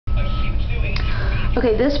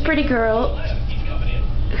Okay, this pretty girl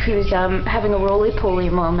who's having a roly-poly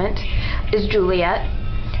moment is Juliet.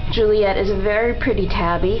 Juliet is a very pretty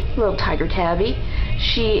tabby, little tiger tabby.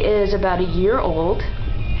 She is about a year old.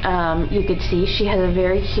 You could see she has a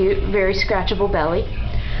very cute, very scratchable belly.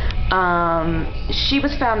 She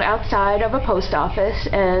was found outside of a post office,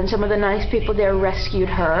 and some of the nice people there rescued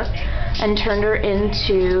her and turned her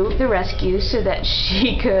into the rescue so that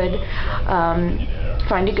she could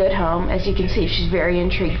find a good home. As you can see, she's very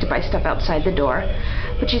intrigued by stuff outside the door.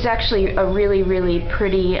 But she's actually a really, really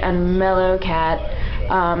pretty and mellow cat.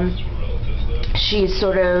 She's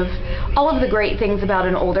sort of all of the great things about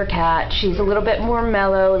an older cat. She's a little bit more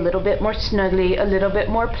mellow, a little bit more snuggly, a little bit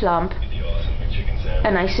more plump.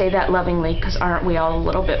 And I say that lovingly because aren't we all a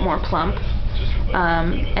little bit more plump?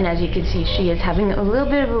 And as you can see, she is having a little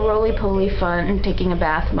bit of a roly-poly fun taking a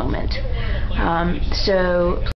bath moment. So